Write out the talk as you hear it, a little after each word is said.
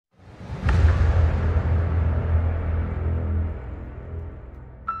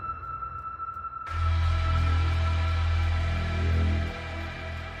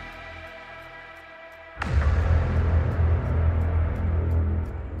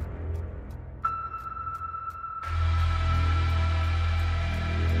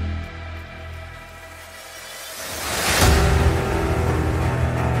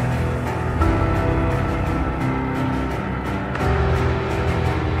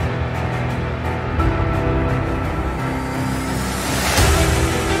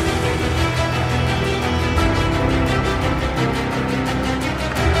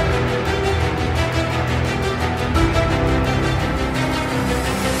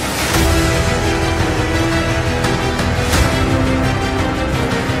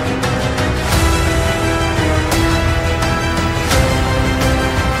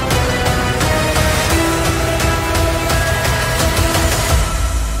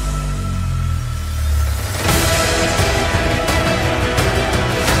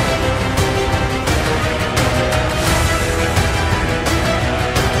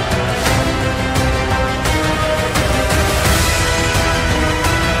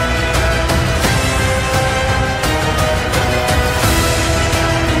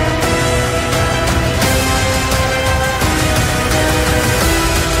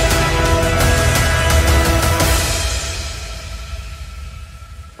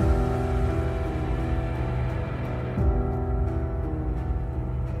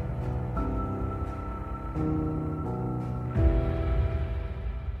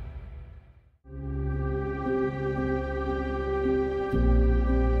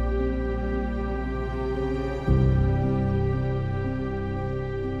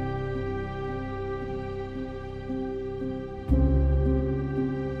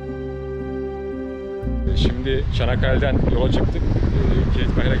Şimdi Çanakkale'den yola çıktık.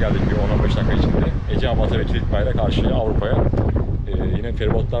 Kilitbayır'a geldik bir 10-15 dakika içinde. Eceabat'a ve Kilitbayır'a karşı Avrupa'ya. Yine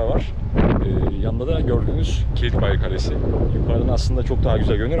feribotlar var. Yanında da gördüğünüz Kilitbayır Kalesi. Yukarıdan aslında çok daha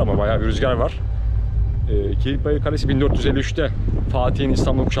güzel görünür ama bayağı bir rüzgar var. Kilitbayır Kalesi 1453'te Fatih'in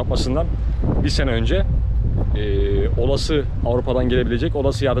İstanbul kuşatmasından bir sene önce olası Avrupa'dan gelebilecek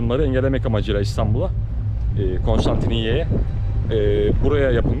olası yardımları engellemek amacıyla İstanbul'a, Konstantiniyye'ye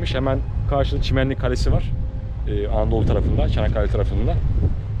buraya yapılmış. Hemen karşıda Çimenlik Kalesi var. Anadolu tarafında, Çanakkale tarafında.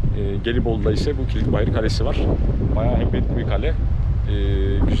 Gelibolu'da ise bu Kilitbayır Kalesi var. Bayağı heybetli bir kale.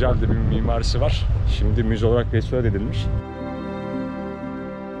 Güzel de bir mimarisi var. Şimdi müze olarak restore edilmiş.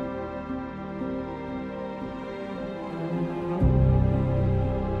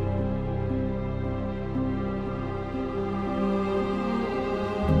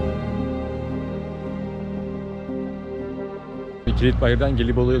 Kilitbayır'dan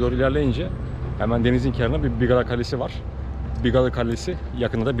Gelibolu'ya doğru ilerleyince hemen denizin kenarında bir Bigala Kalesi var. Bigala Kalesi,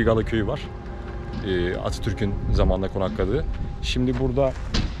 yakında da Bigala Köyü var. Atatürk'ün zamanında konakladığı. Şimdi burada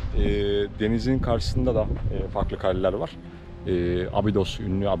denizin karşısında da farklı kaleler var. Abidos,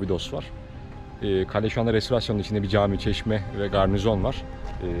 ünlü Abidos var. Kale şu anda restorasyonun içinde bir cami, çeşme ve garnizon var.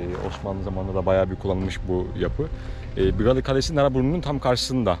 Osmanlı zamanında da bayağı bir kullanılmış bu yapı. Bigala Kalesi Naraburnu'nun tam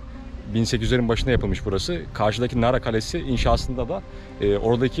karşısında. 1800'lerin başında yapılmış burası. Karşıdaki Nara Kalesi inşasında da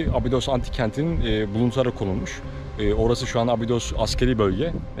oradaki Abidos antik kentinin buluntuları konulmuş. Orası şu an Abidos askeri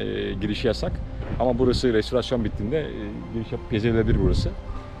bölge. Girişi yasak. Ama burası restorasyon bittiğinde giriş yapıp gezilebilir burası.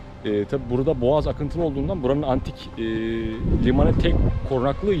 Tabi burada boğaz akıntılı olduğundan buranın antik limanın tek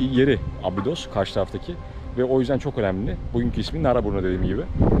korunaklı yeri Abidos karşı taraftaki. Ve o yüzden çok önemli. Bugünkü ismi Naraburnu dediğim gibi.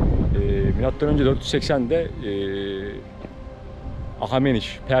 Milattan önce 480'de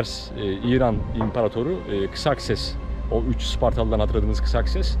Ahameniş, Pers, İran İmparatoru Kısakses, o 3 Spartalı'dan hatırladığınız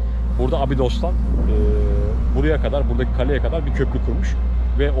Kısakses, burada Abidos'tan buraya kadar, buradaki kaleye kadar bir köprü kurmuş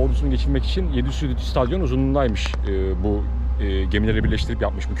ve ordusunu geçirmek için 700 stadyon uzunluğundaymış bu gemileri birleştirip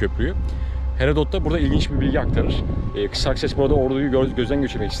yapmış bu köprüyü. Herodot da burada ilginç bir bilgi aktarır. Kısakses burada orduyu gözden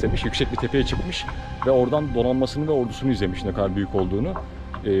geçirmek istemiş, yüksek bir tepeye çıkmış ve oradan donanmasını ve ordusunu izlemiş ne kadar büyük olduğunu.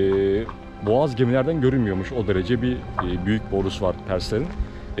 Boğaz gemilerden görünmüyormuş, o derece bir büyük bir ordusu var Perslerin.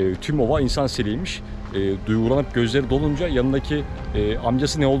 Tüm ova insan seliymiş. Duygulanıp gözleri dolunca yanındaki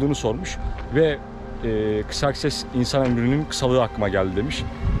amcası ne olduğunu sormuş ve Kısakses insan ömrünün kısalığı aklıma geldi demiş.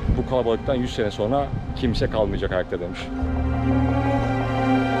 Bu kalabalıktan 100 sene sonra kimse kalmayacak ayakta demiş.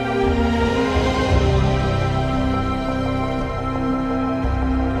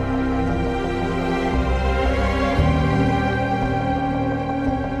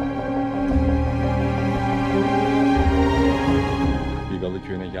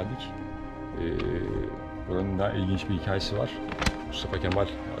 Köyüne geldik. Buranın da ilginç bir hikayesi var. Mustafa Kemal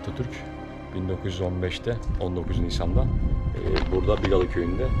Atatürk 1915'te 19 Nisan'da burada Bigalı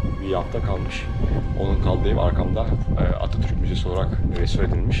Köyü'nde bir hafta kalmış. Onun kaldığı ev arkamda Atatürk Müzesi olarak restore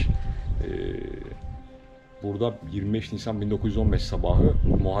edilmiş. Burada 25 Nisan 1915 sabahı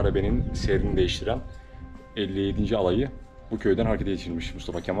muharebenin seyrini değiştiren 57. alayı bu köyden harekete geçirmiş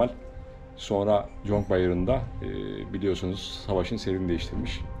Mustafa Kemal. Sonra Conk Bayırı'nda biliyorsunuz savaşın seyrini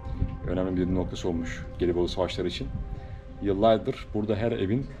değiştirmiş. Önemli bir noktası olmuş Gelibolu Savaşları için. Yıllardır burada her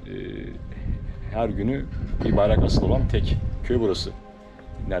evin her günü bir bayrak asılı olan tek köy burası.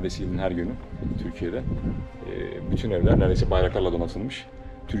 Neredeyse yılın her günü Türkiye'de. Bütün evler neredeyse bayraklarla donatılmış.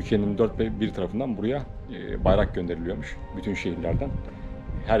 Türkiye'nin dört bir tarafından buraya bayrak gönderiliyormuş. Bütün şehirlerden.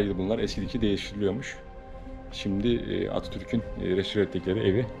 Her yıl bunlar eskidikçe değiştiriliyormuş. Şimdi Atatürk'ün restore ettikleri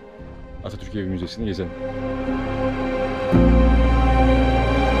evi Atatürk Evi Müzesi'ni gezelim.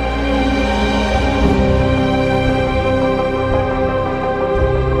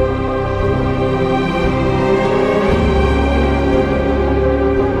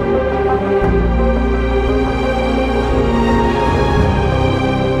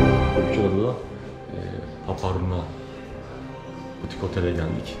 Gökçeada'da Paparuna Butik Otel'e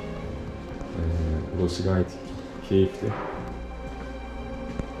geldik. Burası gayet keyifli.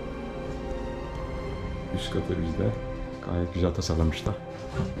 Üst katı bizde. Gayet güzel tasarlamışlar.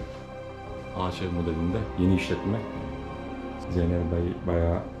 Ağaç ev modelinde yeni işletme. Zeynep Bey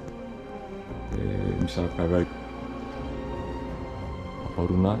bayağı misafirperver.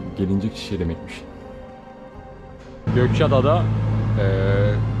 Paparuna gelincik çiçeği demekmiş. Gökçeada'da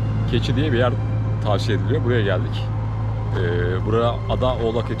Keçi diye bir yer tavsiye ediliyor. Buraya geldik. Burada ada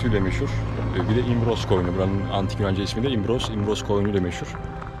oğlak etiyle meşhur. Bir de İmbros koyunu. Buranın antik Yunanca ismi de İmbros. İmbros koyunu ile meşhur.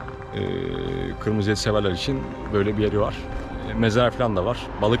 Kırmızı et severler için böyle bir yeri var. Mezar falan da var.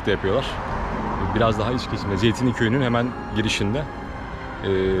 Balık da yapıyorlar. Biraz daha iç kesimde. Zeytinli Köyü'nün hemen girişinde.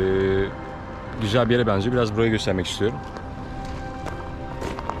 güzel bir yere benziyor. Biraz burayı göstermek istiyorum.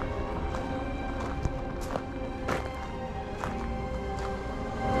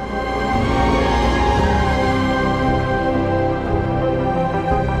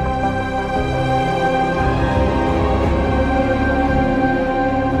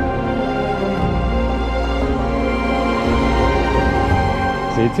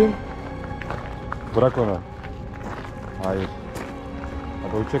 Zeytin. Bırak onu. Hayır.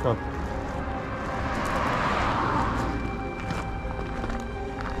 Hadi hoşça kal.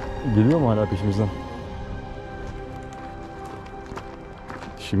 Geliyor mu hala peşimizden?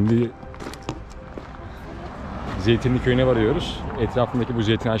 Şimdi Zeytinli köyüne varıyoruz. Etrafındaki bu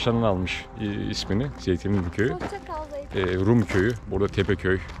zeytin ağaçlarından almış ismini. Zeytinli köyü. Rum köyü. Burada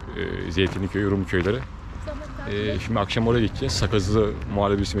Tepeköy, Zeytinli köyü, Rum köyleri. Şimdi akşam oraya gideceğiz. Sakızlı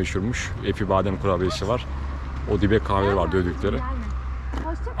muhallebisi meşhurmuş. Epi badem kurabiyesi var. O dibe kahve var dövdükleri.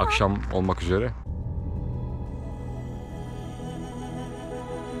 Akşam olmak üzere.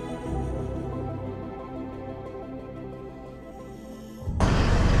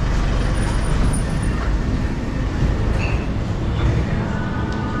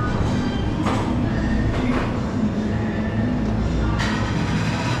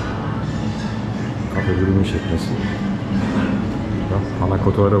 Kafe bölümü şeklesi.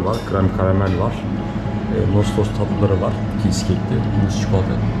 Panakotaları var, krem karamel var. Nostos tatlıları var. Cheesecake'li, muz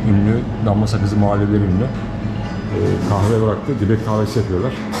çikolata. Ünlü damla sakızı muhallebileri ünlü. Kahve bıraktı, dibek kahvesi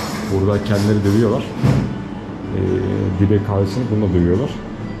yapıyorlar. Burada kendileri dövüyorlar. Dibek kahvesini bununla dövüyorlar.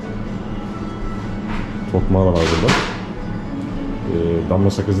 Tokmağı var burada.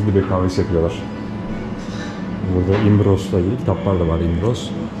 Damla sakızı dibek kahvesi yapıyorlar. Burada İmbros'la ilgili kitaplar da var. İmbros,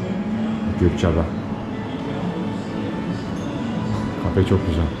 Gökçeada. Kafe çok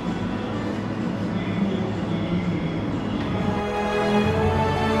güzel.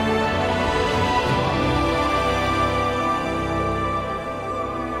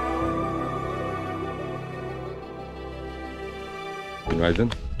 Günaydın.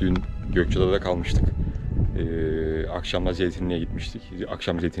 Dün Gökçeada'da kalmıştık. Akşamda Zeytinli'ye gitmiştik.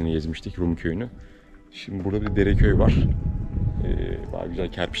 Akşam Zeytinli'ye gezmiştik, Rum köyünü. Şimdi burada bir dere köy var. Bayağı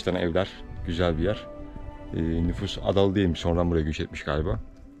güzel kerpiçten evler, güzel bir yer. Nüfus Adalı değilmiş, sonradan buraya göç etmiş galiba.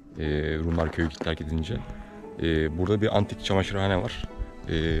 Rumlar köyü terk edince. Burada bir antik çamaşırhane var.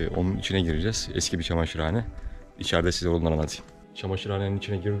 Onun içine gireceğiz. Eski bir çamaşırhane. İçeride size ondan anlatayım. Çamaşırhanenin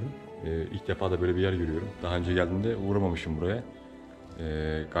içine girdim. İlk defa da böyle bir yer görüyorum. Daha önce geldiğimde uğramamışım buraya.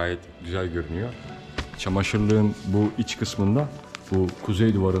 Gayet güzel görünüyor. Çamaşırlığın bu iç kısmında, bu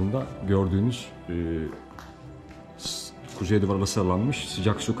kuzey duvarında gördüğünüz kuzey duvarına sarılanmış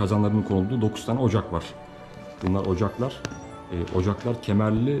sıcak su kazanlarının konulduğu 9 tane ocak var. Bunlar ocaklar. Ocaklar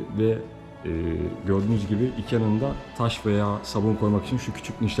kemerli ve gördüğünüz gibi iki yanında taş veya sabun koymak için şu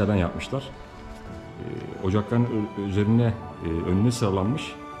küçük nişlerden yapmışlar. Ocakların üzerine, önüne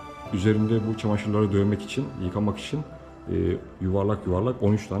sıralanmış. Üzerinde bu çamaşırları dövmek için, yıkamak için yuvarlak yuvarlak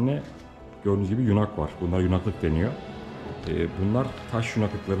 13 tane gördüğünüz gibi yunak var. Bunlar yunaklık deniyor. Bunlar taş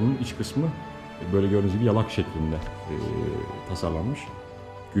yunaklıklarının iç kısmı böyle gördüğünüz gibi yalak şeklinde tasarlanmış.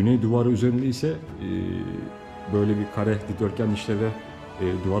 Güney duvarı üzerinde ise böyle bir kare dikdörtgen dişlere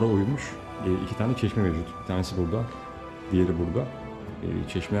duvara oyulmuş iki tane çeşme mevcut. Bir tanesi burada, diğeri burada.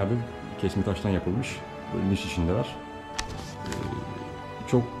 Çeşmeler de kesme taştan yapılmış. Böyle niş içindeler.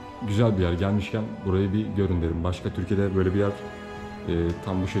 Çok güzel bir yer. Gelmişken burayı bir görün derim. Başka Türkiye'de böyle bir yer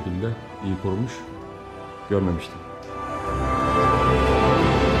tam bu şekilde iyi korunmuş görmemiştim.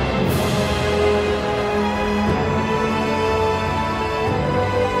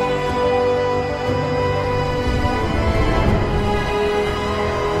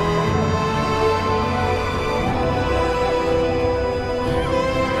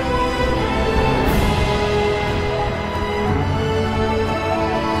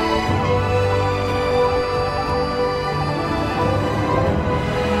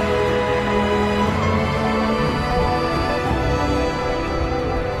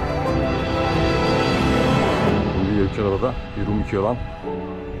 Gökçeada'da bir Rum köyü olan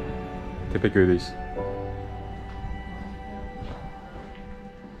Tepeköy'deyiz.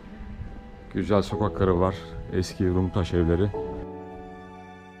 Güzel sokakları var, eski Rum taş evleri.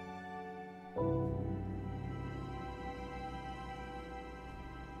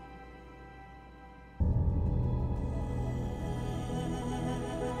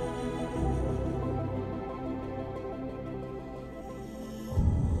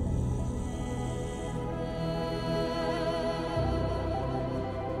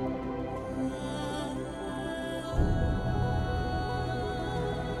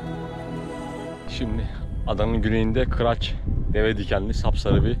 Şimdi adanın güneyinde kıraç, deve dikenli,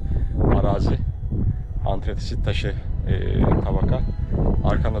 sapsarı bir arazi, antrasit taşı tabaka.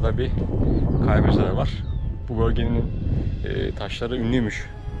 Arkanda da bir kaya mezarı var. Bu bölgenin taşları ünlüymüş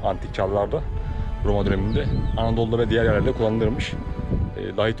antik çağlarda. Roma döneminde Anadolu'da ve diğer yerlerde kullanılırmış.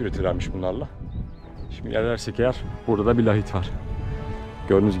 Lahit üretilirmiş bunlarla. Şimdi ilerlersek eğer burada da bir lahit var.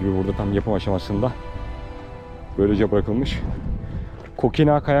 Gördüğünüz gibi burada tam yapım aşamasında böylece bırakılmış.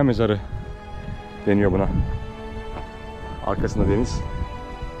 Kokina kaya mezarı deniyor buna. Arkasında deniz.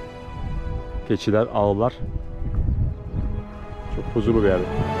 Keçiler, ağlar. Çok huzurlu bir yer.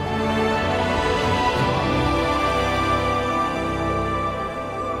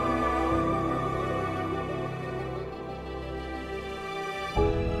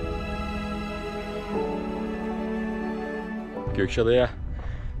 Gökçeada'ya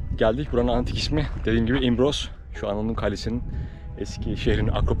geldik. Buranın antik ismi dediğim gibi İmbros. Şu an onun kalesinin, eski şehrin,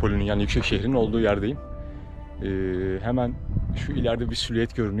 Akropolü'nün yani yüksek şehrin olduğu yerdeyim. Hemen şu ileride bir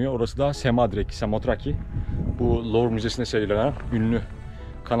silüet görünüyor. Orası da Semadrek, bu Louvre Müzesi'nde sergilenen ünlü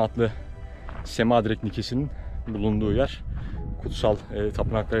kanatlı Semadrek nikesinin bulunduğu yer. Kutsal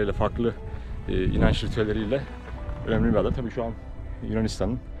tapınaklarıyla, farklı inanç ritüelleriyle önemli bir ada. Tabii şu an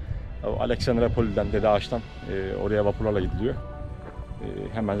Yunanistan'ın Aleksandropoli'den, Dede Ağaç'tan oraya vapurlarla gidiliyor.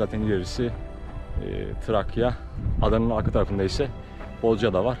 Hemen zaten ilerisi Trakya, adanın arka tarafında ise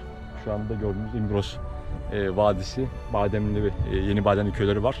Bozcaada var. Şu anda gördüğünüz İmbros Vadisi, bademli ve yeni bademli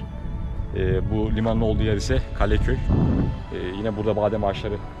köyleri var. Bu limanın olduğu yer ise Kaleköy. Yine burada badem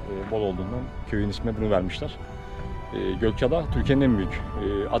ağaçları bol olduğundan köyün ismini bunu vermişler. Gökçeada Türkiye'nin en büyük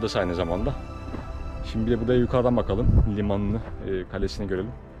adası aynı zamanda. Şimdi bir de burada yukarıdan bakalım, limanını, kalesini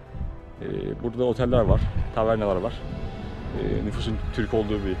görelim. Burada oteller var, tavernalar var. Nüfusun Türk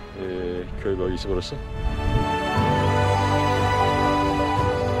olduğu bir köy bölgesi burası.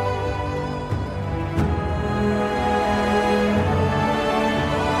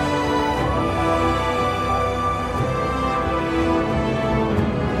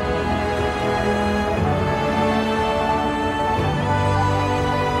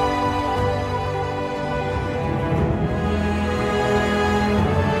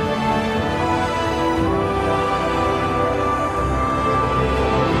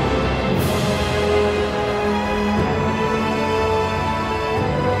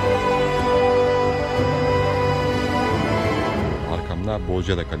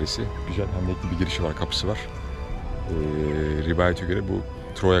 Bozcaada Kalesi. Güzel emniyetli bir girişi var, kapısı var. Rivayete göre bu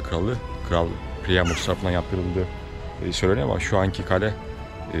Troya kralı, Kral Priamos tarafından yaptırıldığı söyleniyor ama şu anki kale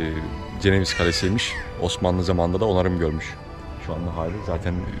Ceneviz Kalesi'ymiş. Osmanlı zamanında da onarım görmüş. Şu anda hali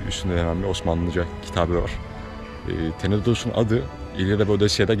zaten üstünde hemen bir Osmanlıca kitabı var. Tenedos'un adı İlyada ve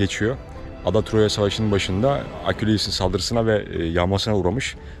Odysseya'da geçiyor. Ada Troya Savaşı'nın başında Akülüs'ün saldırısına ve yağmasına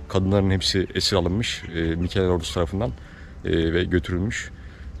uğramış. Kadınların hepsi esir alınmış Mikeller ordusu tarafından ve götürülmüş.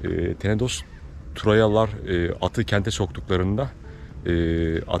 Tenedos Troyalılar atı kente soktuklarında,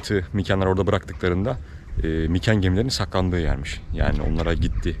 atı Mikenler orada bıraktıklarında Miken gemilerinin saklandığı yermiş. Yani onlara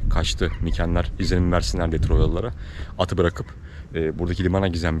gitti, kaçtı Mikenler izlenim versinler diye Troyalılara atı bırakıp buradaki limana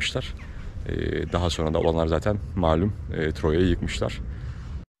gizlenmişler. Daha sonra da olanlar zaten malum, Troya'yı yıkmışlar.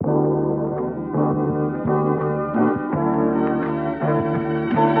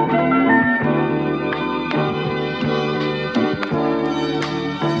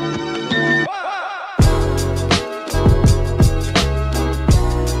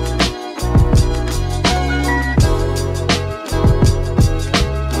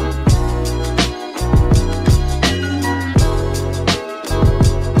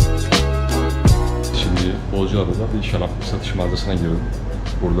 Bozcaada'da bir şarap satış mağazasına girdim.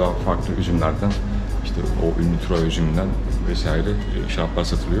 Burada farklı üzümlerden, işte o ünlü Troya üzümünden vesaire şaraplar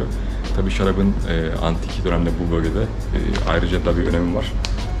satılıyor. Tabii şarabın antik dönemde bu bölgede ayrıca da bir önemi var.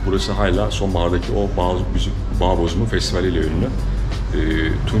 Burası hala sonbahardaki o bağ bozumu festivaliyle ünlü.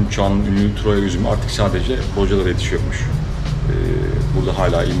 Tunç Çağı'nın ünlü Troya üzümü artık sadece Bozcaada'da yetişiyormuş. Burada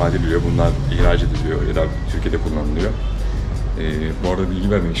hala imal ediliyor, bunlar ihraç ediliyor ya da Türkiye'de kullanılıyor. Bu arada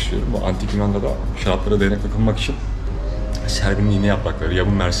bilgi vermek istiyorum. Bu antik Yunan'da da şaraplara dayanıklı kılmak için servinin iğne yaprakları,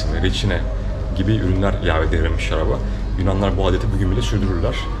 yabun mersini, reçine gibi ürünler ilave edilmiş şaraba. Yunanlar bu adeti bugün bile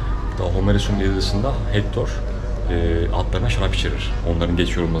sürdürürler. Daha Homeros'un yazısında Hektor atlarına şarap içirir. Onların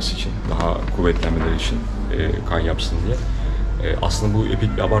geç yorulması için, daha kuvvetlenmeleri için, kan yapsın diye. Aslında bu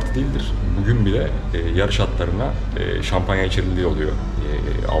epik bir abartı değildir. Bugün bile yarış atlarına şampanya içirildiği oluyor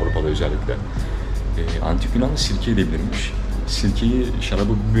Avrupa'da özellikle. Antik Yunan'da sirke edilirmiş. Sirkeyi,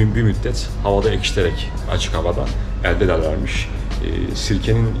 şarabı bir müddet havada ekşiterek, açık havada elde ederlermiş.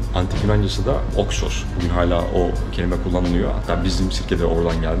 Sirkenin antik Yunancası da oxos. Bugün hala o kelime kullanılıyor. Hatta bizim sirke de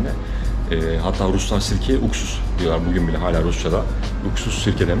oradan gelme. Hatta Ruslar sirkeye uksus diyorlar bugün bile hala Rusça'da. Uksus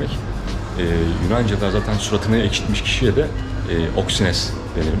sirke demek. Yunanca'da zaten suratını ekşitmiş kişiye de oksines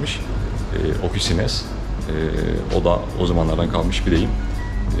denilmiş. Okisines. O da o zamanlardan kalmış bir deyim.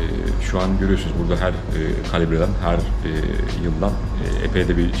 Şu an görüyorsunuz burada her kalibreden, her yıldan epey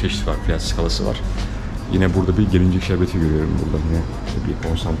de bir çeşit var, fiyat skalası var. Yine burada bir gelincik şerbeti görüyorum burada yine bir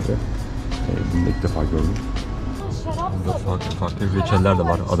konsantre. Bunu da ilk defa gördüm. Burada farklı reçeller de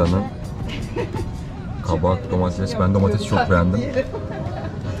var Adana'nın. Kabak, domates. Ben domatesi çok beğendim.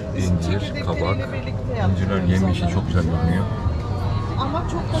 İncir, kabak. İncirler yemyeşil, çok güzel görünüyor.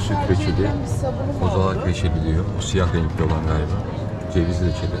 Süt reçeli, kozalak reçeli diyor. Bu siyah renkli olan galiba. Ceviz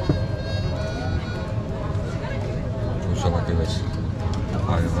reçeli. Kozalak, evet.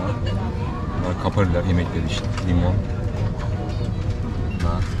 Ayva. Bunlar kapariler, yemekleri işte. Limon.